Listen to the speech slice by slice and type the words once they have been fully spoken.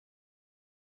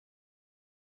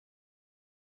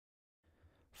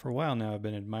For a while now I've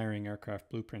been admiring aircraft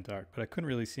blueprint art, but I couldn't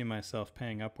really see myself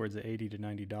paying upwards of $80 to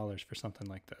 $90 for something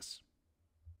like this.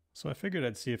 So I figured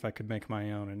I'd see if I could make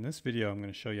my own, and in this video I'm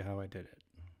going to show you how I did it.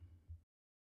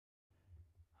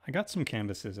 I got some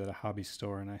canvases at a hobby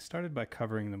store and I started by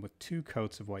covering them with 2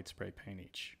 coats of white spray paint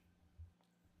each.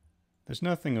 There's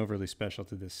nothing overly special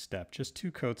to this step, just 2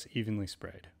 coats evenly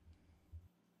sprayed.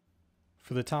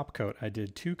 For the top coat, I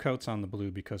did 2 coats on the blue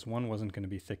because one wasn't going to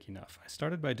be thick enough. I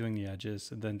started by doing the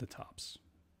edges and then the tops.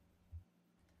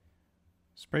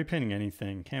 Spray painting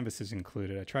anything, canvases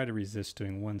included, I try to resist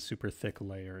doing one super thick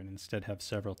layer and instead have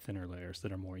several thinner layers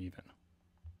that are more even.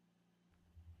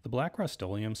 The black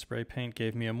Rust-Oleum spray paint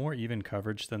gave me a more even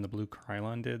coverage than the blue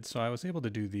Krylon did, so I was able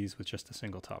to do these with just a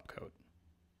single top coat.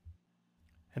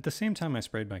 At the same time I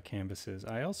sprayed my canvases,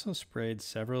 I also sprayed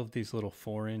several of these little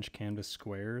 4-inch canvas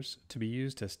squares to be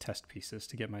used as test pieces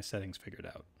to get my settings figured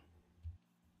out.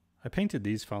 I painted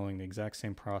these following the exact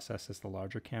same process as the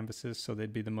larger canvases so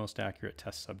they'd be the most accurate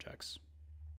test subjects.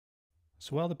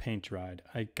 So while the paint dried,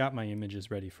 I got my images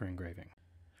ready for engraving.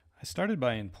 I started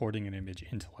by importing an image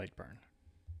into Lightburn.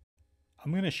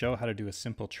 I'm going to show how to do a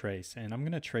simple trace, and I'm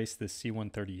going to trace this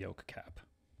C-130 yoke cap.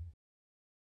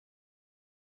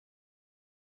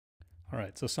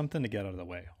 Alright, so something to get out of the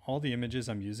way. All the images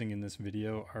I'm using in this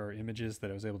video are images that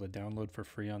I was able to download for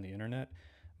free on the internet,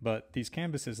 but these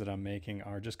canvases that I'm making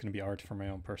are just going to be art for my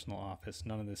own personal office.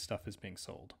 None of this stuff is being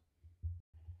sold.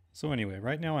 So anyway,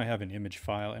 right now I have an image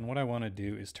file, and what I want to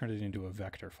do is turn it into a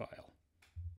vector file.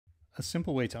 A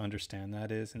simple way to understand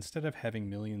that is, instead of having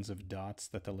millions of dots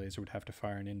that the laser would have to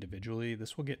fire in individually,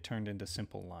 this will get turned into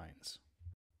simple lines.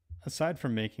 Aside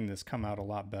from making this come out a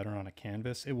lot better on a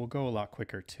canvas, it will go a lot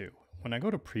quicker too. When I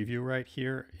go to preview right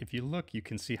here, if you look, you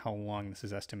can see how long this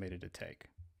is estimated to take.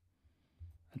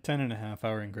 A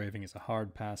 10.5-hour engraving is a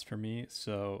hard pass for me,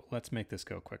 so let's make this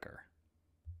go quicker.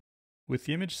 With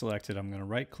the image selected, I'm going to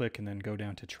right click and then go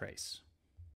down to trace.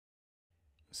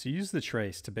 So use the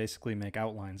trace to basically make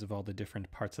outlines of all the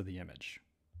different parts of the image.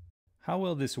 How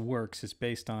well this works is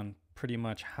based on pretty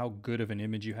much how good of an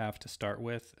image you have to start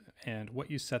with and what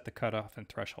you set the cutoff and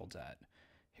thresholds at.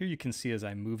 Here you can see as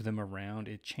I move them around,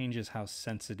 it changes how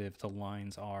sensitive the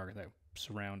lines are that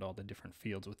surround all the different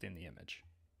fields within the image.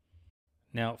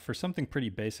 Now, for something pretty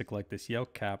basic like this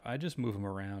yoke cap, I just move them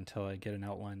around until I get an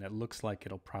outline that looks like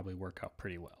it'll probably work out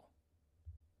pretty well.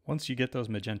 Once you get those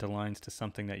magenta lines to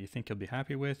something that you think you'll be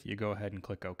happy with, you go ahead and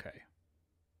click OK.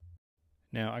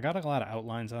 Now, I got a lot of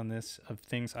outlines on this of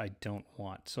things I don't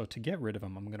want, so to get rid of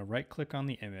them, I'm going to right click on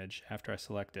the image after I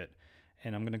select it,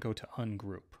 and I'm going to go to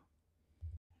Ungroup.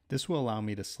 This will allow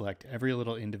me to select every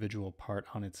little individual part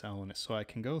on its own, so I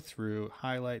can go through,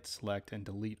 highlight, select, and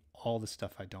delete all the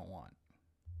stuff I don't want.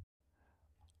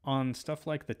 On stuff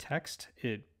like the text,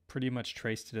 it pretty much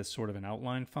traced it as sort of an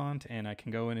outline font, and I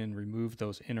can go in and remove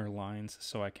those inner lines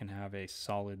so I can have a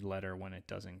solid letter when it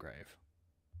does engrave.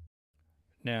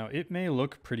 Now, it may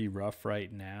look pretty rough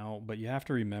right now, but you have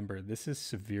to remember this is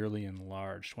severely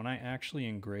enlarged. When I actually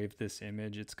engrave this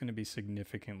image, it's going to be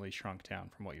significantly shrunk down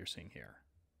from what you're seeing here.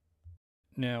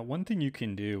 Now, one thing you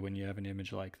can do when you have an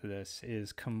image like this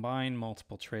is combine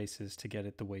multiple traces to get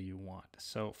it the way you want.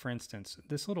 So, for instance,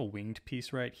 this little winged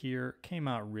piece right here came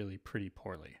out really pretty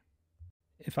poorly.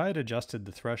 If I had adjusted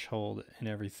the threshold and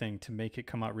everything to make it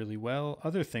come out really well,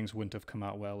 other things wouldn't have come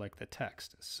out well, like the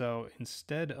text. So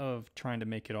instead of trying to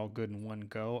make it all good in one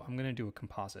go, I'm going to do a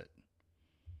composite.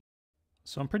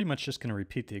 So I'm pretty much just going to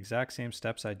repeat the exact same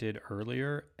steps I did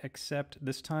earlier, except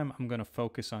this time I'm going to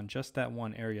focus on just that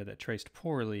one area that traced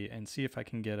poorly and see if I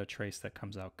can get a trace that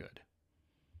comes out good.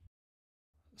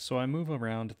 So I move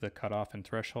around the cutoff and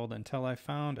threshold until I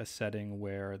found a setting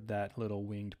where that little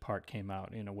winged part came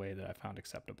out in a way that I found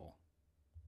acceptable.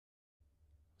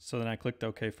 So then I clicked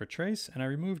OK for trace and I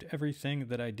removed everything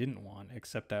that I didn't want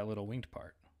except that little winged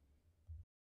part.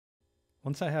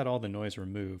 Once I had all the noise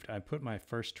removed, I put my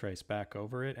first trace back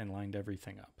over it and lined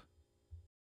everything up.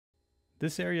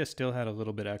 This area still had a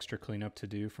little bit extra cleanup to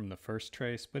do from the first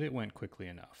trace, but it went quickly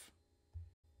enough.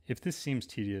 If this seems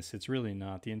tedious, it's really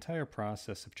not. The entire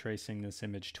process of tracing this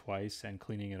image twice and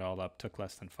cleaning it all up took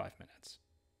less than 5 minutes.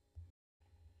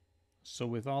 So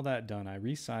with all that done, I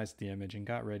resized the image and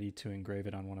got ready to engrave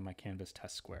it on one of my canvas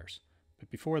test squares.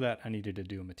 But before that, I needed to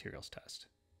do a materials test.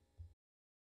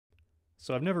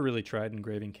 So I've never really tried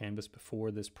engraving canvas before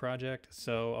this project,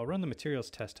 so I'll run the materials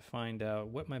test to find out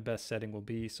what my best setting will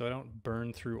be so I don't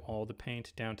burn through all the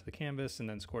paint down to the canvas and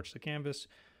then scorch the canvas,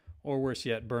 or worse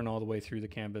yet, burn all the way through the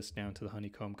canvas down to the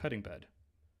honeycomb cutting bed.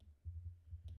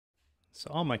 So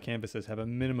all my canvases have a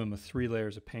minimum of 3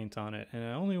 layers of paint on it, and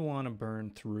I only want to burn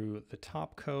through the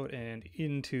top coat and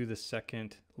into the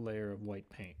second layer of white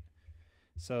paint.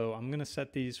 So I'm going to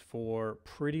set these for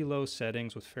pretty low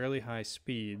settings with fairly high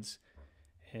speeds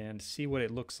and see what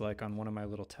it looks like on one of my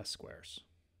little test squares.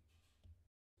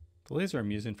 The laser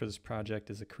I'm using for this project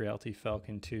is a Creality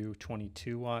Falcon 2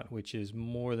 22 watt, which is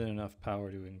more than enough power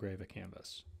to engrave a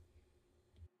canvas.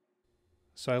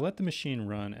 So I let the machine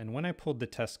run, and when I pulled the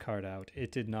test card out,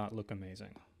 it did not look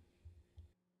amazing.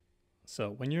 So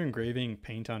when you're engraving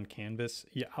paint on canvas,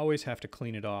 you always have to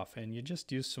clean it off, and you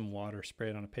just use some water, spray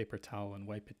it on a paper towel, and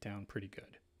wipe it down pretty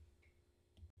good.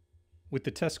 With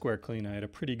the test square clean, I had a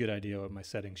pretty good idea what my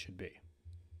settings should be.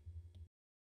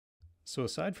 So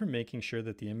aside from making sure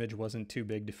that the image wasn't too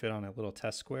big to fit on a little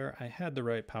test square, I had the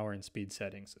right power and speed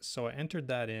settings. So I entered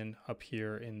that in up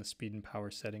here in the speed and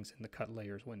power settings in the cut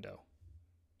layers window.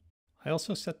 I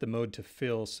also set the mode to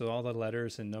fill so all the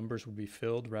letters and numbers would be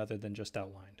filled rather than just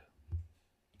outlined.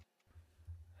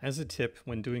 As a tip,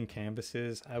 when doing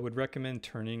canvases, I would recommend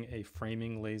turning a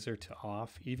framing laser to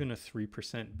off. Even a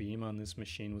 3% beam on this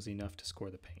machine was enough to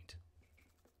score the paint.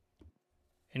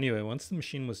 Anyway, once the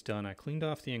machine was done, I cleaned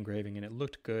off the engraving and it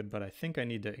looked good, but I think I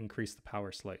need to increase the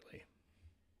power slightly.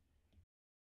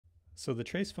 So the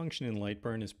trace function in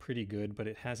Lightburn is pretty good, but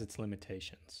it has its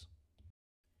limitations.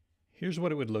 Here's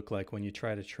what it would look like when you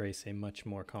try to trace a much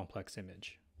more complex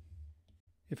image.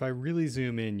 If I really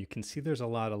zoom in, you can see there's a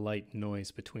lot of light noise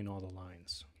between all the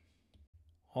lines.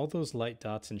 All those light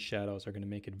dots and shadows are going to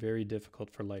make it very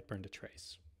difficult for Lightburn to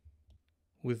trace.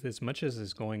 With as much as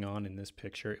is going on in this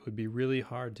picture, it would be really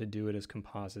hard to do it as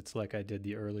composites like I did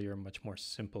the earlier, much more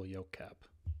simple yoke cap.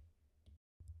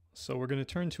 So we're going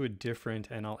to turn to a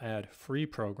different, and I'll add, free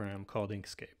program called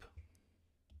Inkscape.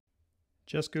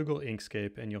 Just Google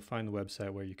Inkscape and you'll find the website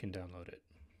where you can download it.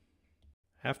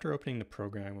 After opening the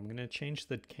program, I'm going to change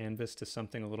the canvas to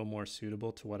something a little more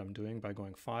suitable to what I'm doing by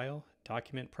going File,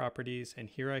 Document Properties, and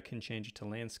here I can change it to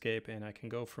Landscape, and I can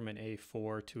go from an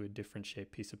A4 to a different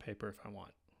shaped piece of paper if I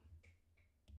want.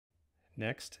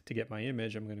 Next, to get my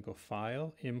image, I'm going to go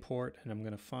File, Import, and I'm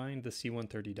going to find the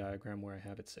C130 diagram where I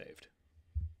have it saved.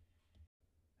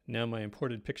 Now my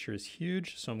imported picture is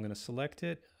huge, so I'm going to select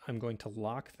it. I'm going to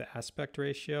lock the aspect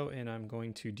ratio, and I'm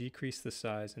going to decrease the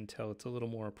size until it's a little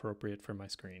more appropriate for my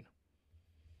screen.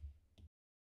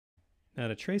 Now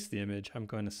to trace the image, I'm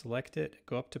going to select it,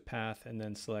 go up to Path, and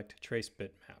then select Trace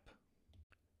Bitmap.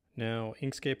 Now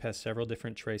Inkscape has several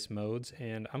different trace modes,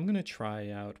 and I'm going to try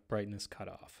out Brightness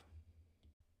Cutoff.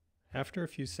 After a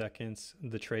few seconds,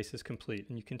 the trace is complete,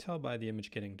 and you can tell by the image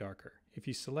getting darker. If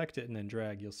you select it and then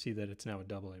drag, you'll see that it's now a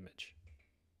double image.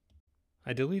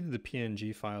 I deleted the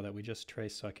PNG file that we just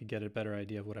traced so I could get a better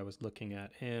idea of what I was looking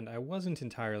at, and I wasn't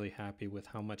entirely happy with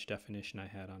how much definition I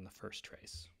had on the first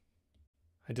trace.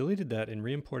 I deleted that and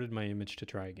re-imported my image to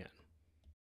try again.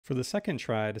 For the second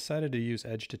try, I decided to use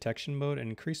edge detection mode and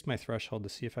increased my threshold to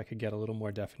see if I could get a little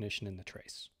more definition in the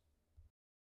trace.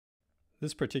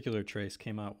 This particular trace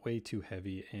came out way too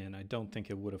heavy, and I don't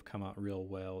think it would have come out real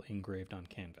well engraved on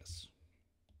canvas.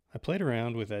 I played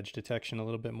around with edge detection a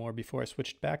little bit more before I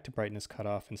switched back to brightness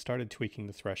cutoff and started tweaking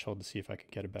the threshold to see if I could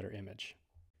get a better image.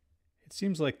 It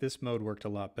seems like this mode worked a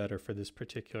lot better for this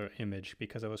particular image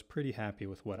because I was pretty happy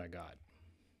with what I got.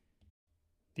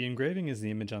 The engraving is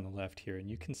the image on the left here, and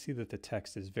you can see that the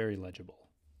text is very legible.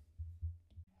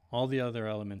 All the other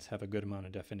elements have a good amount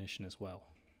of definition as well.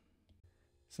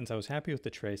 Since I was happy with the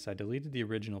trace, I deleted the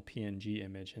original PNG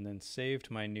image and then saved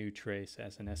my new trace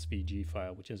as an SVG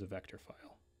file, which is a vector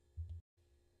file.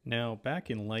 Now,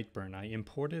 back in Lightburn, I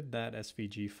imported that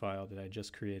SVG file that I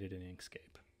just created in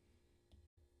Inkscape.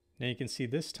 Now you can see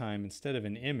this time, instead of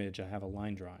an image, I have a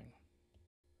line drawing.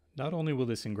 Not only will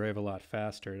this engrave a lot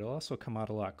faster, it'll also come out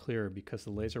a lot clearer because the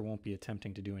laser won't be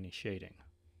attempting to do any shading.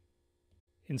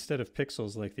 Instead of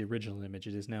pixels like the original image,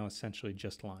 it is now essentially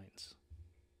just lines.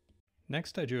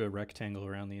 Next, I drew a rectangle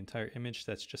around the entire image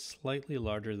that's just slightly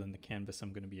larger than the canvas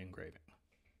I'm going to be engraving.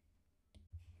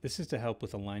 This is to help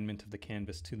with alignment of the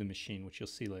canvas to the machine, which you'll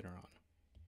see later on.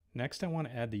 Next, I want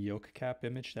to add the yoke cap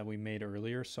image that we made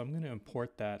earlier, so I'm going to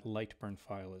import that Lightburn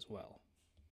file as well.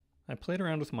 I played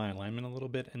around with my alignment a little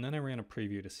bit, and then I ran a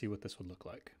preview to see what this would look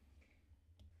like.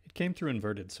 It came through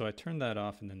inverted, so I turned that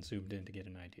off and then zoomed in to get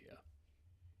an idea.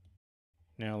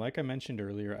 Now, like I mentioned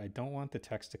earlier, I don't want the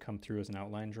text to come through as an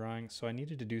outline drawing, so I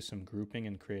needed to do some grouping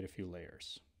and create a few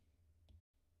layers.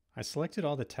 I selected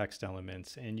all the text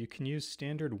elements, and you can use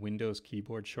standard Windows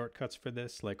keyboard shortcuts for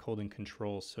this, like holding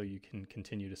Control so you can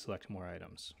continue to select more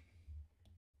items.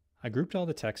 I grouped all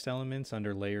the text elements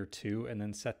under layer 2 and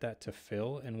then set that to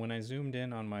fill, and when I zoomed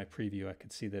in on my preview I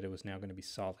could see that it was now going to be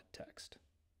solid text.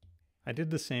 I did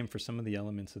the same for some of the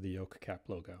elements of the yoke cap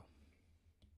logo.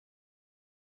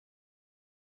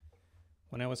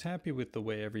 When I was happy with the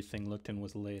way everything looked and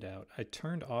was laid out, I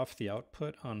turned off the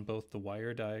output on both the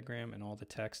wire diagram and all the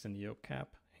text in the yoke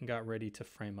cap and got ready to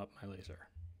frame up my laser.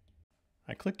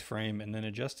 I clicked frame and then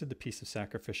adjusted the piece of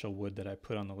sacrificial wood that I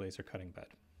put on the laser cutting bed.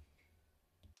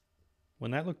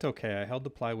 When that looked okay, I held the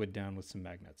plywood down with some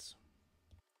magnets.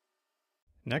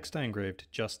 Next I engraved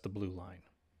just the blue line.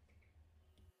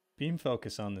 Beam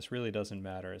focus on this really doesn't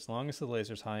matter. As long as the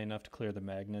laser's high enough to clear the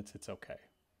magnets, it's okay.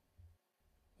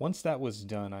 Once that was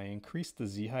done, I increased the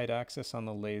Z-height axis on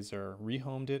the laser,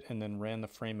 rehomed it, and then ran the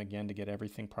frame again to get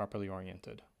everything properly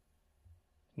oriented.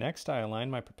 Next, I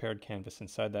aligned my prepared canvas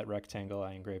inside that rectangle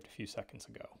I engraved a few seconds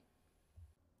ago.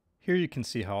 Here you can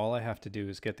see how all I have to do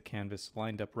is get the canvas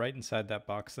lined up right inside that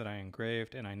box that I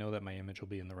engraved, and I know that my image will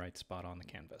be in the right spot on the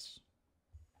canvas.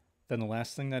 Then the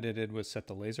last thing that I did was set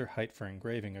the laser height for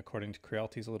engraving according to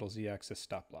Creality's little Z-axis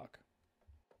stop block.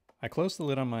 I closed the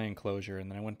lid on my enclosure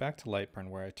and then I went back to Lightburn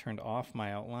where I turned off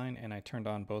my outline and I turned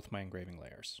on both my engraving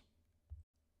layers.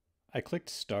 I clicked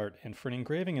start, and for an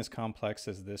engraving as complex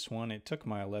as this one, it took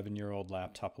my 11-year-old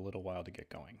laptop a little while to get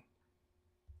going.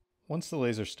 Once the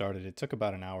laser started, it took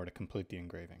about an hour to complete the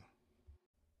engraving.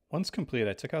 Once complete,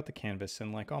 I took out the canvas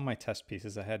and like all my test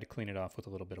pieces, I had to clean it off with a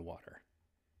little bit of water.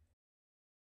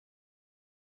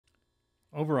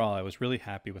 Overall, I was really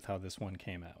happy with how this one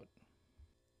came out.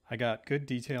 I got good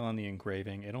detail on the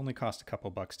engraving. It only cost a couple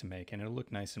bucks to make and it'll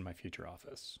look nice in my future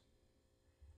office.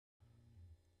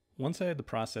 Once I had the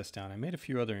process down, I made a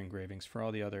few other engravings for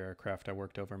all the other aircraft I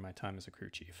worked over in my time as a crew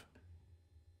chief.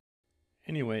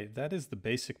 Anyway, that is the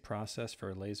basic process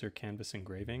for laser canvas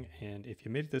engraving, and if you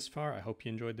made it this far, I hope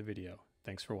you enjoyed the video.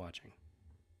 Thanks for watching.